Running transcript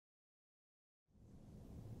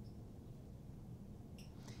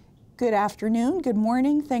Good afternoon, good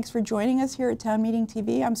morning. Thanks for joining us here at Town Meeting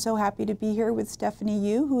TV. I'm so happy to be here with Stephanie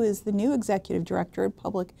Yu, who is the new Executive Director at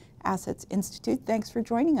Public Assets Institute. Thanks for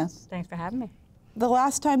joining us. Thanks for having me. The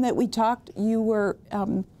last time that we talked, we were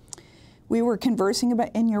conversing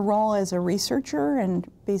about in your role as a researcher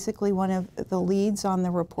and basically one of the leads on the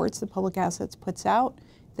reports that Public Assets puts out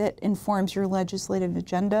that informs your legislative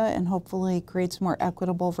agenda and hopefully creates more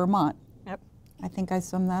equitable Vermont. Yep. I think I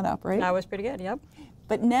summed that up, right? That was pretty good, yep.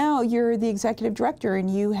 But now you're the executive director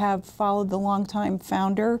and you have followed the longtime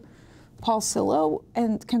founder, Paul Sillo,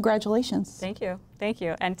 and congratulations. Thank you, thank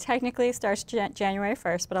you. And technically it starts January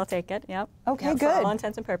 1st, but I'll take it, yep. Okay, yep, good. For all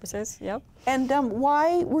intents and purposes, yep. And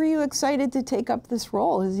why were you excited to take up this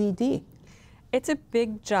role as ED? It's a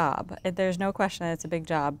big job. There's no question that it's a big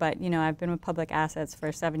job, but you know, I've been with Public Assets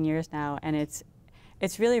for 7 years now, and it's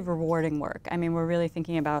really rewarding work. I mean, we're really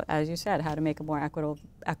thinking about, as you said, how to make a more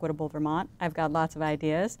equitable Vermont. I've got lots of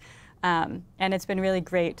ideas. And it's been really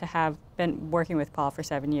great to have been working with Paul for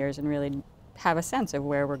 7 years and really have a sense of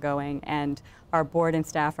where we're going. And our board and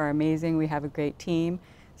staff are amazing. We have a great team.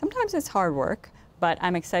 Sometimes it's hard work, but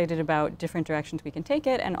I'm excited about different directions we can take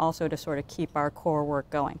it and also to sort of keep our core work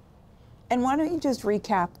going. And why don't you just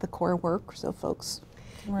recap the core work so folks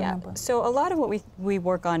can remember? Yeah, so a lot of what we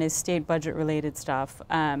work on is state budget related stuff.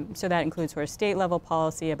 So that includes sort of state level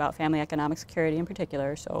policy about family economic security in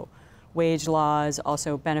particular. So wage laws,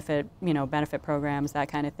 also benefit programs, that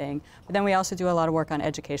kind of thing. But then we also do a lot of work on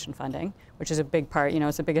education funding, which is a big part,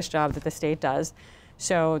 it's the biggest job that the state does.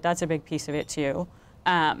 So that's a big piece of it too.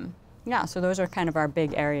 Yeah, so those are kind of our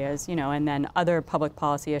big areas, and then other public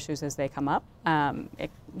policy issues as they come up. It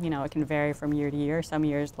can vary from year to year. Some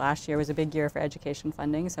years, last year was a big year for education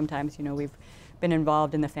funding. Sometimes, we've been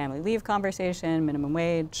involved in the family leave conversation, minimum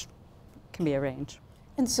wage, can be a range.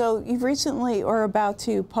 And so you've recently or about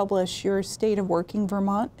to publish your State of Working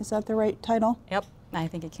Vermont. Is that the right title? Yep, I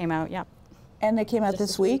think it came out, yep. And it came out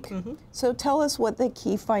this week? Mm-hmm. So tell us what the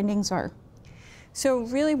key findings are. So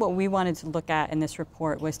really what we wanted to look at in this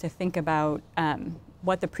report was to think about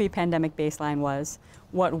what the pre-pandemic baseline was,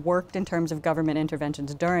 what worked in terms of government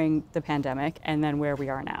interventions during the pandemic, and then where we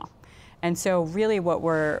are now. And so really what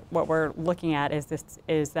we're looking at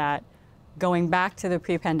is that going back to the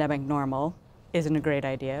pre-pandemic normal isn't a great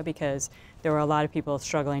idea because there were a lot of people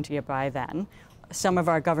struggling to get by then. Some of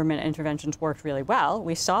our government interventions worked really well.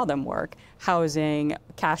 We saw them work. Housing,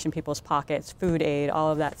 cash in people's pockets, food aid,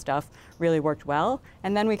 all of that stuff really worked well.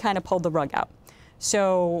 And then we kind of pulled the rug out.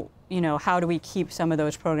 So, how do we keep some of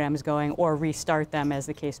those programs going or restart them as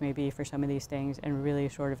the case may be for some of these things and really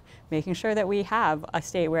sort of making sure that we have a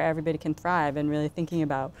state where everybody can thrive and really thinking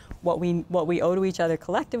about what we owe to each other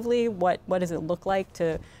collectively, what does it look like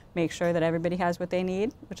to make sure that everybody has what they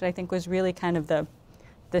need, which I think was really kind of the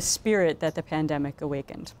spirit that the pandemic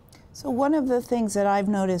awakened. So one of the things that I've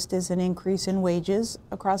noticed is an increase in wages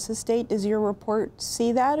across the state. Does your report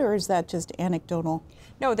see that, or is that just anecdotal?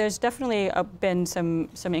 No, there's definitely been some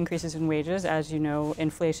increases in wages. As you know,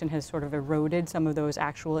 inflation has sort of eroded some of those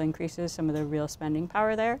actual increases, some of the real spending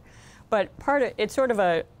power there. But it's sort of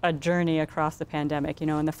a journey across the pandemic.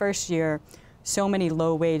 In the first year, so many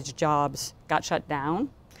low-wage jobs got shut down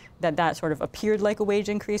that sort of appeared like a wage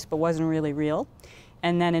increase but wasn't really real.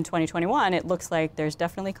 And then in 2021, it looks like there's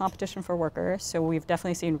definitely competition for workers. So we've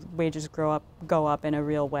definitely seen wages go up in a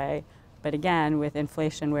real way. But again, with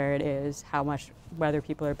inflation where it is, whether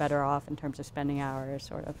people are better off in terms of spending hours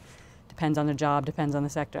sort of depends on the job, depends on the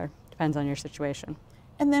sector, depends on your situation.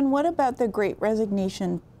 And then what about the Great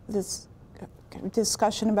Resignation, this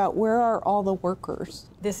discussion about where are all the workers?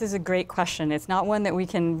 This is a great question. It's not one that we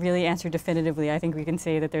can really answer definitively. I think we can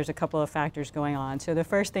say that there's a couple of factors going on. So the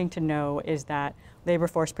first thing to know is that labor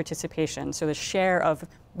force participation, so the share of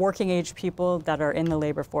working age people that are in the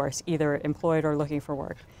labor force, either employed or looking for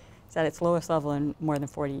work, is at its lowest level in more than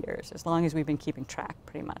 40 years, as long as we've been keeping track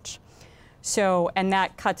pretty much. So, and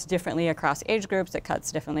that cuts differently across age groups, it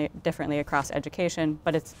cuts differently across education,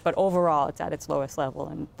 but overall it's at its lowest level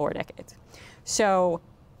in 4 decades. So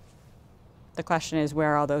the question is,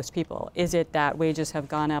 where are all those people? Is it that wages have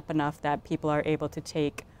gone up enough that people are able to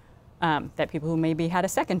take, that people who maybe had a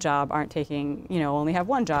second job aren't taking, only have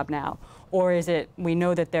one job now? Or is it, we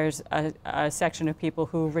know that there's a section of people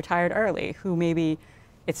who retired early, who maybe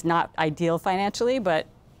it's not ideal financially, but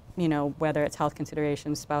whether it's health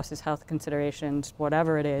considerations, spouses' health considerations,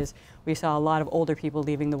 whatever it is, we saw a lot of older people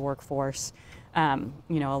leaving the workforce, a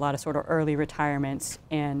lot of sort of early retirements,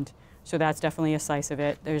 and so that's definitely a slice of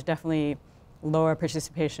it. There's definitely lower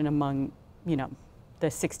participation among, the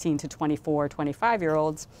 16 to 24,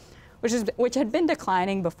 25-year-olds, which had been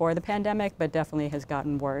declining before the pandemic, but definitely has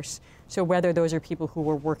gotten worse. So whether those are people who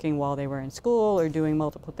were working while they were in school or doing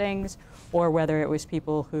multiple things, or whether it was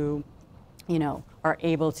people who, you know, are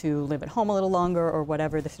able to live at home a little longer, or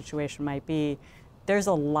whatever the situation might be, there's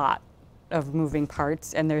a lot of moving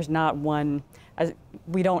parts, and there's not one,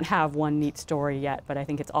 we don't have one neat story yet, but I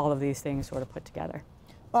think it's all of these things sort of put together.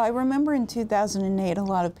 Well, I remember in 2008, a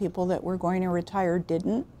lot of people that were going to retire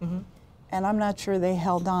didn't. Mm-hmm. And I'm not sure they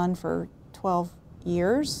held on for 12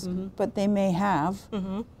 years, mm-hmm. but they may have.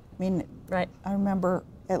 Mm-hmm. I mean, right. I remember,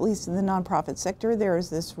 at least in the nonprofit sector, there is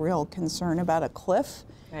this real concern about a cliff.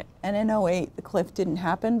 Right. And in 2008, the cliff didn't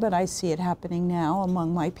happen, but I see it happening now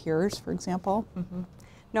among my peers, for example. Mm-hmm.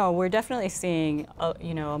 No, we're definitely seeing,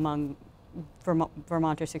 you know, among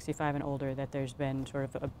Vermonters 65 and older, that there's been sort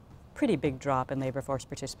of a pretty big drop in labor force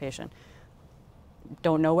participation.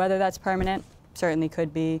 Don't know whether that's permanent. Certainly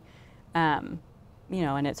could be. You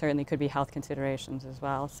know, and it certainly could be health considerations as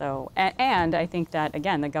well. So, and I think that,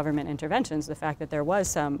 again, the government interventions, the fact that there was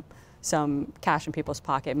some cash in people's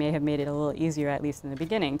pocket may have made it a little easier, at least in the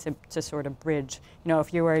beginning, to sort of bridge. You know,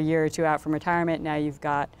 if you were a year or two out from retirement, now you've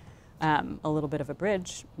got a little bit of a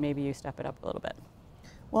bridge, maybe you step it up a little bit.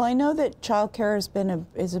 Well, I know that childcare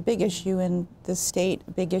is a big issue in the state,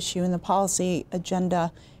 a big issue in the policy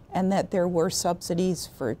agenda, and that there were subsidies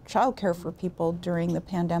for childcare for people during the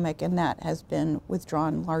pandemic, and that has been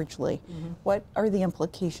withdrawn largely. Mm-hmm. What are the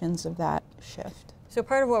implications of that shift? So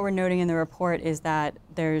part of what we're noting in the report is that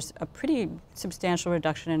there's a pretty substantial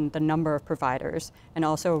reduction in the number of providers, and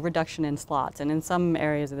also a reduction in slots, and in some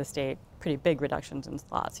areas of the state, pretty big reductions in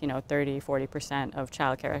slots, you know, 30–40% of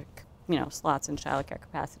childcare, you know, slots in childcare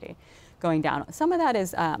capacity going down. Some of that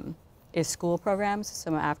is school programs,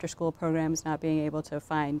 some after-school programs not being able to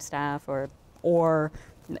find staff, or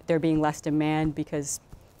there being less demand because,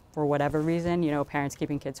 for whatever reason, you know, parents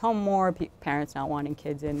keeping kids home more, parents not wanting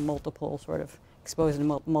kids in multiple, sort of exposed in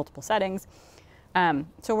multiple settings.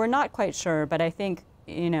 So we're not quite sure, but I think,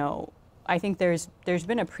 you know, I think there's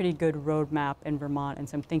been a pretty good roadmap in Vermont and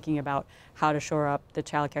some thinking about how to shore up the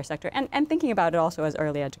childcare sector, and thinking about it also as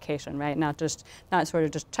early education, right? Not sort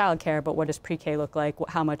of just childcare, but what does pre-K look like?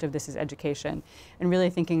 How much of this is education? And really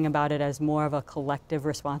thinking about it as more of a collective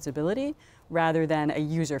responsibility rather than a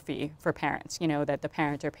user fee for parents, you know, that the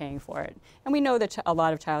parents are paying for it. And we know that a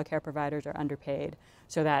lot of childcare providers are underpaid,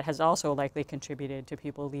 so that has also likely contributed to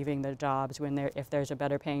people leaving their jobs if there's a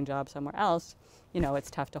better paying job somewhere else. You know,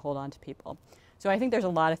 it's tough to hold on to people. So I think there's a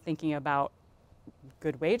lot of thinking about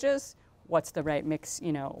good wages, what's the right mix,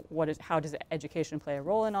 you know, how does education play a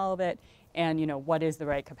role in all of it, and, you know, what is the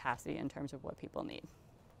right capacity in terms of what people need.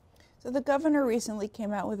 So the governor recently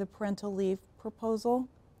came out with a parental leave proposal,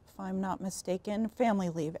 if I'm not mistaken, family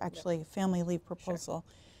leave, actually, yep. Family leave proposal.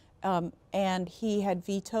 Sure. And he had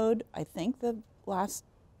vetoed, I think, the last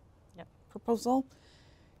yep. proposal,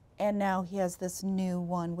 and now he has this new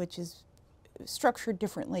one, which is structured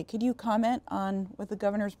differently. Could you comment on what the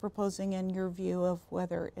governor's proposing and your view of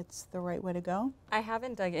whether it's the right way to go? I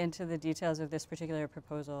haven't dug into the details of this particular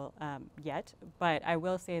proposal yet, but I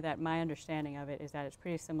will say that my understanding of it is that it's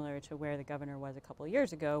pretty similar to where the governor was a couple of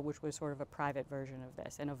years ago, which was sort of a private version of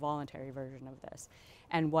this and a voluntary version of this.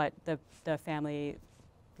 And what the Family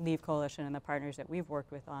Leave Coalition and the partners that we've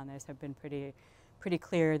worked with on this have been pretty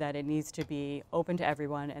clear that it needs to be open to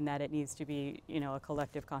everyone, and that it needs to be, you know, a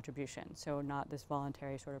collective contribution. So not this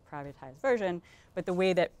voluntary sort of privatized version, but the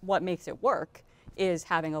way that what makes it work is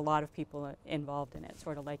having a lot of people involved in it,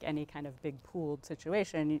 sort of like any kind of big pooled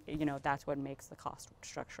situation. You know, that's what makes the cost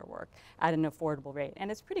structure work at an affordable rate.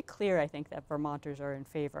 And it's pretty clear, I think, that Vermonters are in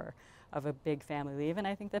favor of a big family leave, and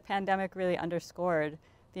I think the pandemic really underscored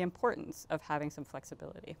the importance of having some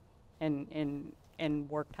flexibility in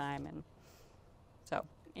work time. And so,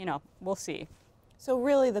 you know, we'll see. So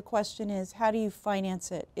really the question is, how do you finance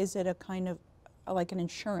it? Is it a kind of like an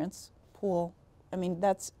insurance pool? I mean,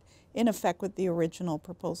 that's in effect what the original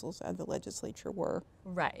proposals of the legislature were.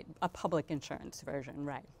 Right, a public insurance version,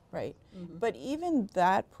 right. Right. Mm-hmm. But even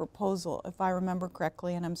that proposal, if I remember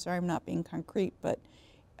correctly, and I'm sorry I'm not being concrete, but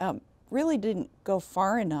really didn't go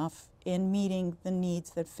far enough in meeting the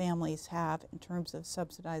needs that families have in terms of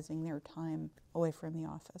subsidizing their time away from the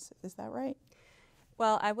office. Is that right?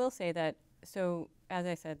 Well, I will say that, so as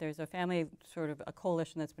I said, there's a family, sort of a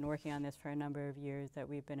coalition that's been working on this for a number of years that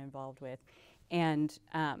we've been involved with. And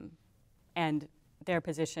their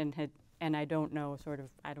position had, and I don't know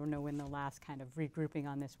when the last kind of regrouping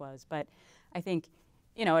on this was, but I think,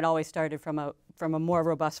 you know, it always started from a more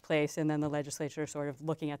robust place, and then the legislature, sort of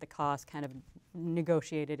looking at the cost, kind of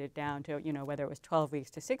negotiated it down to, you know, whether it was 12 weeks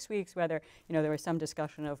to 6 weeks, whether, you know, there was some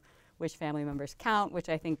discussion of which family members count, which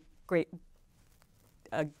I think great.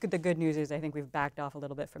 The good news is I think we've backed off a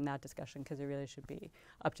little bit from that discussion because it really should be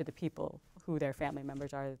up to the people who their family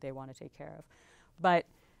members are that they want to take care of. But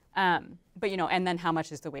you know, and then how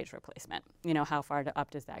much is the wage replacement? You know, how far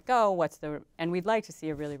up does that go? And we'd like to see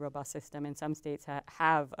a really robust system, and some states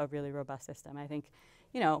have a really robust system. I think,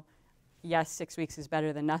 you know, yes, 6 weeks is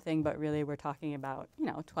better than nothing, but really we're talking about, you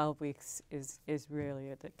know, 12 weeks is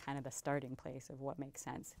really the kind of the starting place of what makes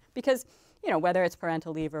sense. Because, you know, whether it's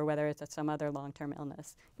parental leave or whether it's some other long-term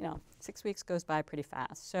illness, you know, 6 weeks goes by pretty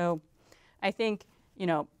fast. So I think, you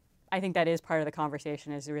know, I think that is part of the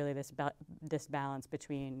conversation, is really this balance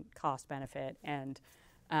between cost benefit and,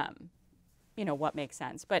 you know, what makes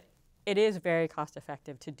sense. But it is very cost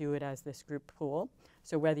effective to do it as this group pool.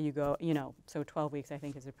 So whether you go, you know, so 12 weeks I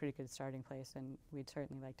think is a pretty good starting place, and we'd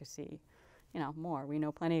certainly like to see, you know, more. We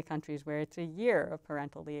know plenty of countries where it's a year of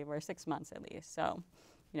parental leave, or 6 months at least. So,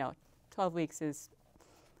 you know, 12 weeks is,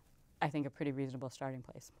 I think, a pretty reasonable starting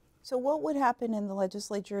place. So what would happen in the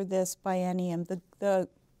legislature this biennium? The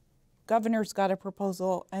governor's got a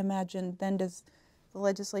proposal, I imagine. Then does the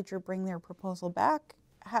legislature bring their proposal back?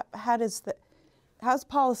 How's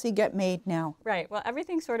policy get made now? Right. Well,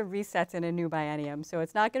 everything sort of resets in a new biennium, so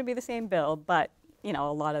it's not going to be the same bill, but you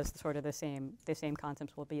know, a lot of sort of the same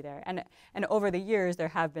concepts will be there. And over the years, there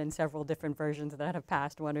have been several different versions that have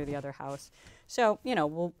passed one or the other house. So you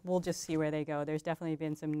know, we'll just see where they go. There's definitely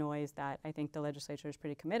been some noise that I think the legislature is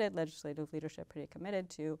pretty committed, legislative leadership pretty committed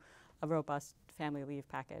to a robust family leave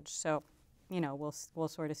package. So you know, we'll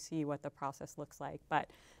sort of see what the process looks like. But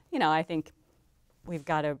you know, I think we've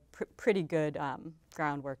got a pretty good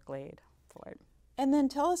groundwork laid for it. And then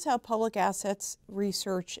tell us how public assets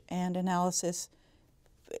research and analysis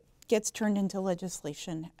gets turned into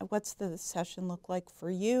legislation. What's the session look like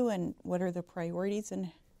for you, and what are the priorities,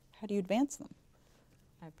 and how do you advance them?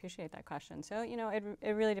 I appreciate that question. So, you know,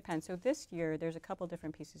 it really depends. So this year, there's a couple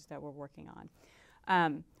different pieces that we're working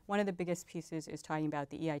on. One of the biggest pieces is talking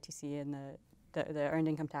about the EITC and the Earned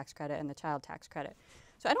Income Tax Credit and the Child Tax Credit.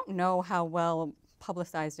 So I don't know how well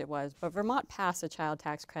publicized it was, but Vermont passed a child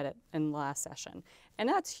tax credit in the last session. And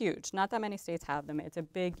that's huge. Not that many states have them. It's a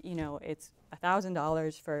big, you know, it's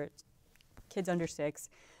 $1,000 for kids under 6,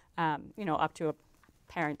 you know, up to a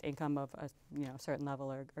parent income of a, you know, certain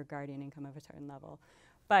level, or guardian income of a certain level.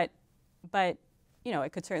 But, you know,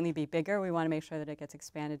 it could certainly be bigger. We want to make sure that it gets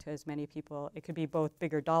expanded to as many people. It could be both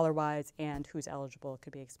bigger dollar-wise and who's eligible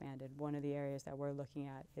could be expanded. One of the areas that we're looking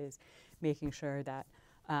at is making sure that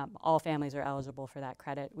all families are eligible for that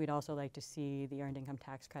credit. We'd also like to see the Earned Income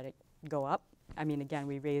Tax Credit go up. I mean, again,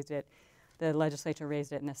 we raised it, the legislature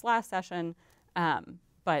raised it in this last session,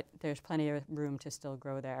 but there's plenty of room to still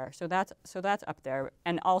grow there. So that's up there.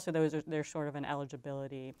 And also there's sort of an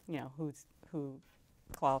eligibility, you know, who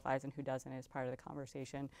qualifies and who doesn't is part of the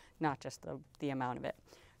conversation, not just the amount of it.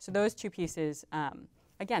 So those two pieces,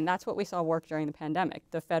 again, that's what we saw work during the pandemic.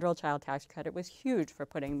 The federal child tax credit was huge for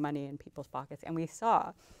putting money in people's pockets, and we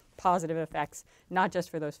saw positive effects, not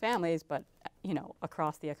just for those families, but you know,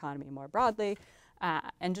 across the economy more broadly,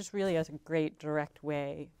 and just really as a great direct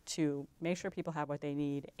way to make sure people have what they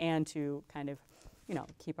need and to kind of, you know,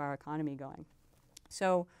 keep our economy going.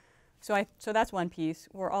 So that's one piece.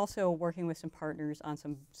 We're also working with some partners on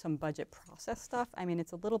some budget process stuff. I mean,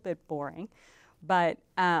 it's a little bit boring, but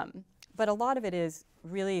a lot of it is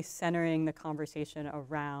really centering the conversation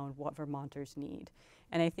around what Vermonters need.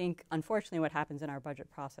 And I think, unfortunately, what happens in our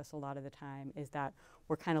budget process a lot of the time is that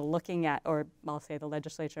we're kind of looking at, or I'll say the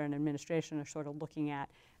legislature and administration are sort of looking at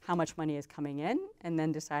how much money is coming in and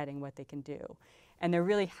then deciding what they can do. And there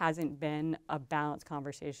really hasn't been a balanced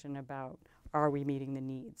conversation about, are we meeting the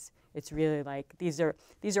needs? It's really like, these are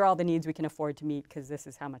all the needs we can afford to meet because this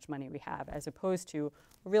is how much money we have, as opposed to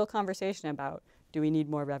a real conversation about, do we need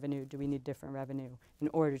more revenue? Do we need different revenue in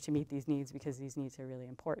order to meet these needs, because these needs are really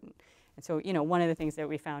important? And so, you know, one of the things that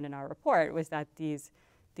we found in our report was that these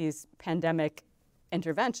pandemic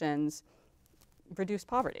interventions reduced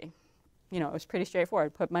poverty. You know, it was pretty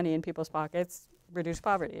straightforward. Put money in people's pockets, reduce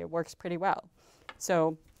poverty. It works pretty well.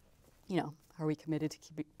 So, you know, are we committed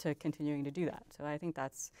to continuing to do that? So I think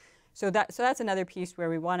that's another piece where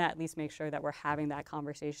we want to at least make sure that we're having that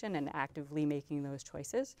conversation and actively making those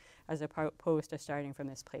choices, as opposed to starting from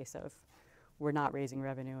this place of, we're not raising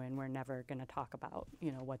revenue and we're never going to talk about,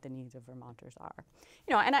 you know, what the needs of Vermonters are.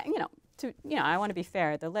 You know, and I want to be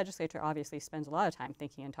fair. The legislature obviously spends a lot of time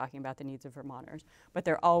thinking and talking about the needs of Vermonters, but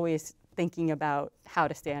they're always thinking about how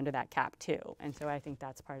to stay under that cap too. And so I think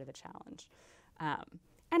that's part of the challenge.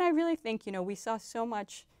 And I really think, you know, we saw so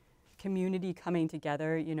much community coming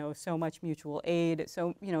together, you know, so much mutual aid,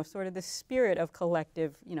 so, you know, sort of the spirit of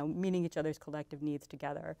collective, you know, meeting each other's collective needs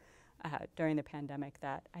together. during the pandemic,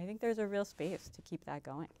 that I think there's a real space to keep that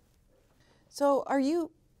going. So are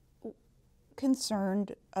you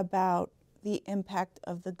concerned about the impact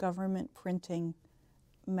of the government printing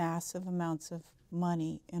massive amounts of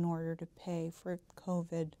money in order to pay for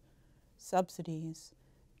COVID subsidies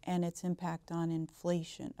and its impact on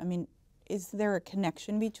inflation? I mean, is there a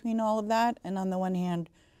connection between all of that? And on the one hand,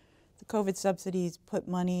 the COVID subsidies put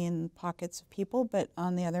money in the pockets of people, but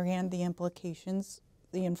on the other hand, the implications,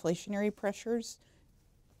 the inflationary pressures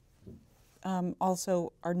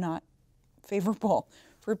also are not favorable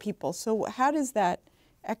for people. So how does that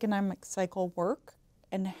economic cycle work,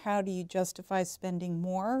 and how do you justify spending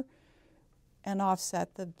more and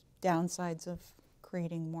offset the downsides of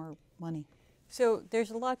creating more money? So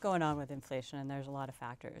there's a lot going on with inflation, and there's a lot of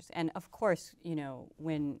factors. And of course, you know,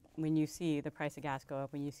 when you see the price of gas go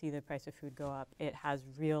up, when you see the price of food go up, it has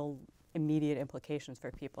real immediate implications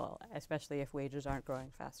for people, especially if wages aren't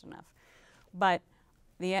growing fast enough. But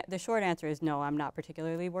the short answer is no, I'm not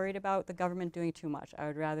particularly worried about the government doing too much. I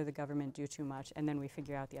would rather the government do too much and then we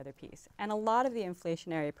figure out the other piece. And a lot of the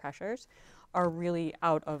inflationary pressures are really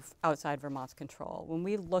outside Vermont's control. When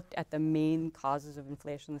we looked at the main causes of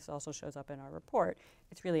inflation, this also shows up in our report,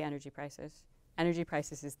 it's really energy prices. Energy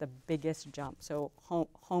prices is the biggest jump. So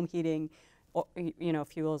home heating, you know,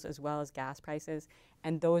 fuels as well as gas prices,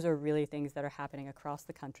 and those are really things that are happening across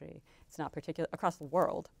the country. It's not particular across the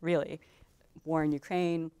world, really. War in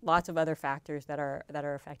Ukraine, lots of other factors that are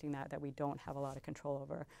affecting that we don't have a lot of control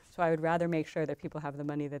over. So I would rather make sure that people have the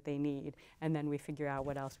money that they need, and then we figure out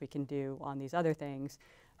what else we can do on these other things.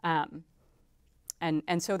 And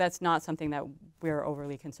so that's not something that we're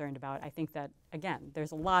overly concerned about. I think that, again,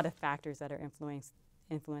 there's a lot of factors that are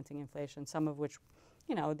influencing inflation, some of which,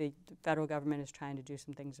 you know, the federal government is trying to do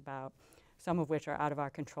some things about, some of which are out of our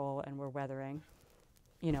control and we're weathering.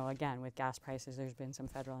 You know, again, with gas prices, there's been some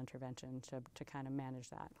federal intervention to kind of manage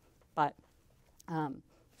that.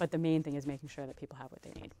 But the main thing is making sure that people have what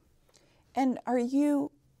they need. And are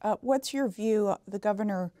you, what's your view? The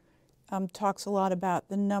governor talks a lot about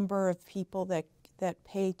the number of people that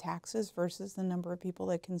pay taxes versus the number of people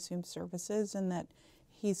that consume services, and that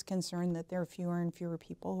he's concerned that there are fewer and fewer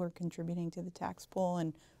people who are contributing to the tax pool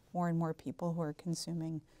and more people who are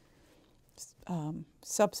consuming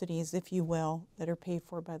subsidies, if you will, that are paid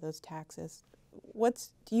for by those taxes.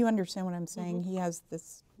 Do you understand what I'm saying? Mm-hmm. He has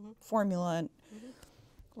this formula, and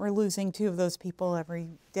we're losing 2 of those people every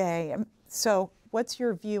day. So what's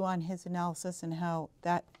your view on his analysis and how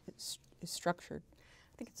that is structured?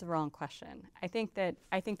 I think it's the wrong question. I think that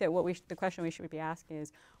the question we should be asking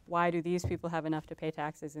is, why do these people have enough to pay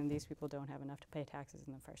taxes and these people don't have enough to pay taxes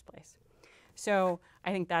in the first place? So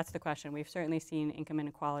I think that's the question. We've certainly seen income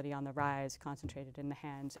inequality on the rise, concentrated in the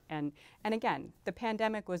hands. And again, the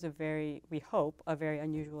pandemic was we hope, a very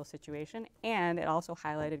unusual situation, and it also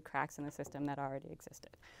highlighted cracks in the system that already existed,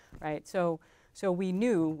 right? So we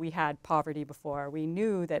knew we had poverty before. We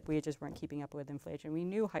knew that wages weren't keeping up with inflation. We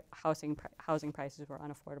knew housing prices were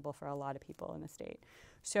unaffordable for a lot of people in the state.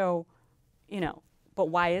 So, you know, but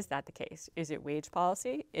why is that the case? Is it wage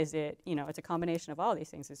policy? Is it, you know, it's a combination of all these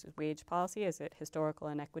things. Is it wage policy? Is it historical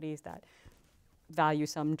inequities that value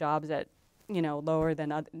some jobs at, you know, lower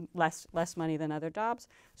than less money than other jobs?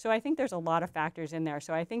 So I think there's a lot of factors in there.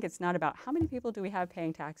 So I think it's not about how many people do we have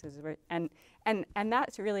paying taxes, and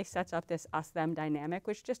that really sets up this us-them dynamic,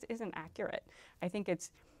 which just isn't accurate. I think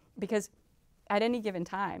it's because at any given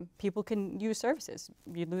time, people can use services.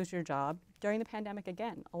 You lose your job. During the pandemic,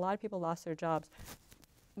 again, a lot of people lost their jobs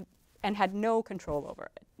and had no control over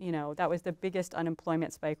it. You know, that was the biggest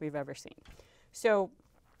unemployment spike we've ever seen. So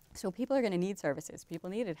people are going to need services. People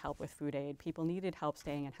needed help with food aid. People needed help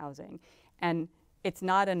staying in housing. And it's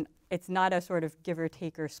not a sort of give or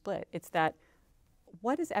take or split. It's that,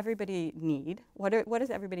 what does everybody need? What does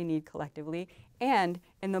everybody need collectively? And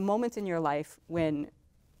in the moments in your life when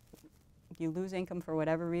you lose income for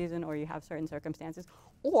whatever reason, or you have certain circumstances,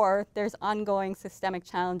 or there's ongoing systemic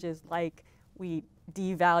challenges like we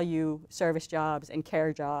devalue service jobs and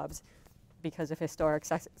care jobs because of historic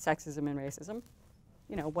sexism and racism,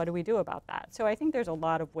 you know, what do we do about that? So I think there's a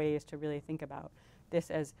lot of ways to really think about this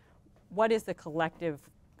as, what is the collective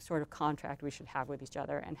sort of contract we should have with each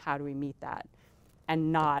other, and how do we meet that,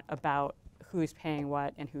 and not about who's paying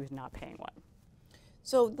what and who's not paying what.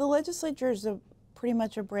 So the legislature is pretty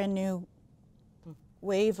much a brand new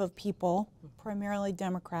wave of people, primarily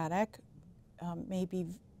Democratic, maybe,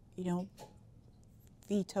 you know,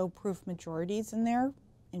 veto-proof majorities in there.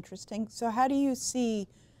 Interesting. So how do you see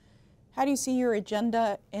your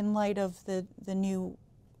agenda in light of the new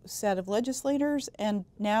set of legislators, and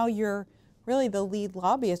now you're really the lead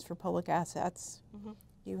lobbyist for public assets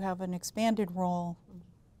you have an expanded role.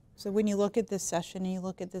 So when you look at this session and you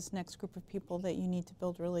look at this next group of people that you need to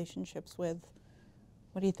build relationships with,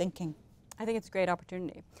 what are you thinking? I think it's a great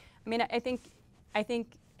opportunity. I mean, I think,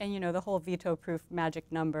 and you know, the whole veto-proof magic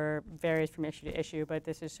number varies from issue to issue, but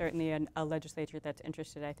this is certainly a legislature that's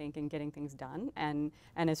interested, I think, in getting things done, and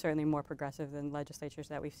is certainly more progressive than legislatures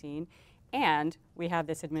that we've seen. And we have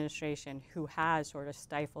this administration who has sort of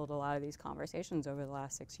stifled a lot of these conversations over the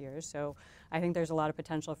last 6 years. So I think there's a lot of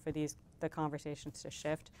potential for the conversations to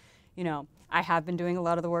shift. You know, I have been doing a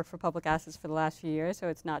lot of the work for public assets for the last few years, so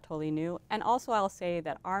it's not totally new. And also I'll say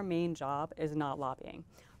that our main job is not lobbying.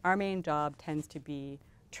 Our main job tends to be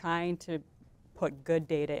trying to put good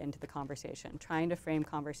data into the conversation, trying to frame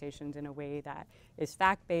conversations in a way that is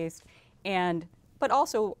fact-based, but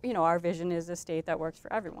also, you know, our vision is a state that works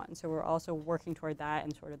for everyone. So we're also working toward that,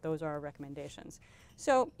 and sort of those are our recommendations.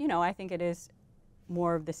 So, you know, I think it is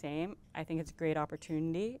more of the same. I think it's a great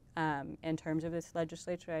opportunity in terms of this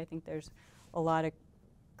legislature. I think there's a lot of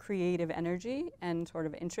creative energy and sort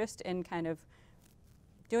of interest in kind of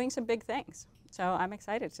doing some big things. So I'm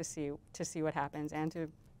excited to see what happens and to,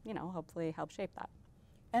 you know, hopefully help shape that.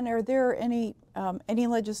 And are there any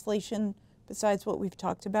legislation besides what we've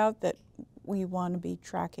talked about that we want to be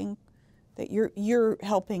tracking, that you're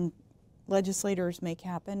helping legislators make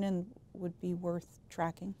happen and would be worth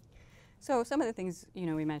tracking? So some of the things, you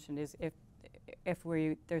know, we mentioned is if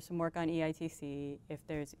there's some work on EITC, if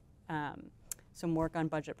there's some work on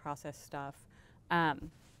budget process stuff,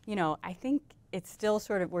 you know, I think it's still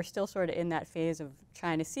sort of, we're still sort of in that phase of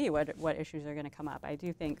trying to see what issues are going to come up. I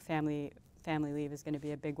do think family leave is going to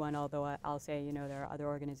be a big one, although I'll say, you know, there are other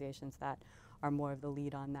organizations that are more of the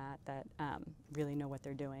lead on that really know what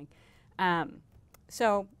they're doing.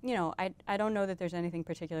 So, you know, I don't know that there's anything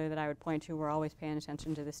particular that I would point to. We're always paying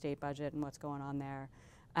attention to the state budget and what's going on there.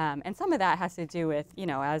 And some of that has to do with, you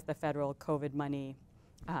know, as the federal COVID money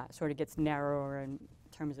sort of gets narrower in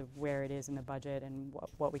terms of where it is in the budget and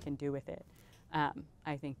what we can do with it.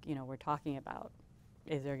 I think, you know, we're talking about,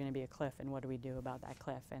 is there going to be a cliff, and what do we do about that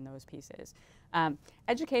cliff and those pieces.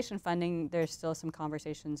 Education funding, there's still some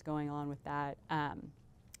conversations going on with that.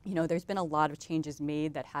 You know, there's been a lot of changes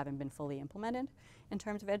made that haven't been fully implemented in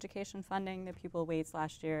terms of education funding, the pupil weights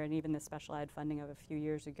last year, and even the special ed funding of a few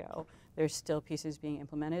years ago. There's still pieces being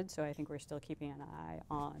implemented, so I think we're still keeping an eye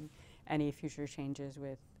on any future changes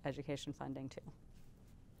with education funding too.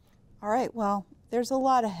 All right, well, there's a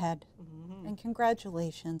lot ahead, and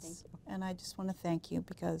congratulations. And I just want to thank you,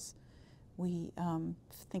 because we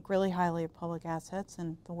think really highly of public assets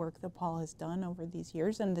and the work that Paul has done over these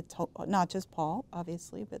years, and not just Paul,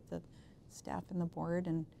 obviously, but the staff and the board,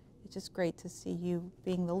 and it's just great to see you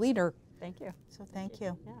being the leader. Thank you. So thank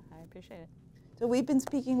you. Yeah, I appreciate it. So we've been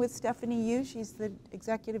speaking with Stephanie Yu. She's the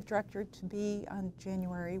executive director to be on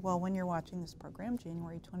January, well, when you're watching this program,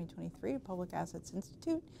 January 2023, Public Assets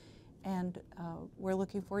Institute. And we're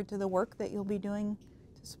looking forward to the work that you'll be doing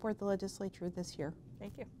to support the legislature this year.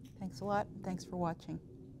 Thank you. Thanks a lot. Thanks for watching.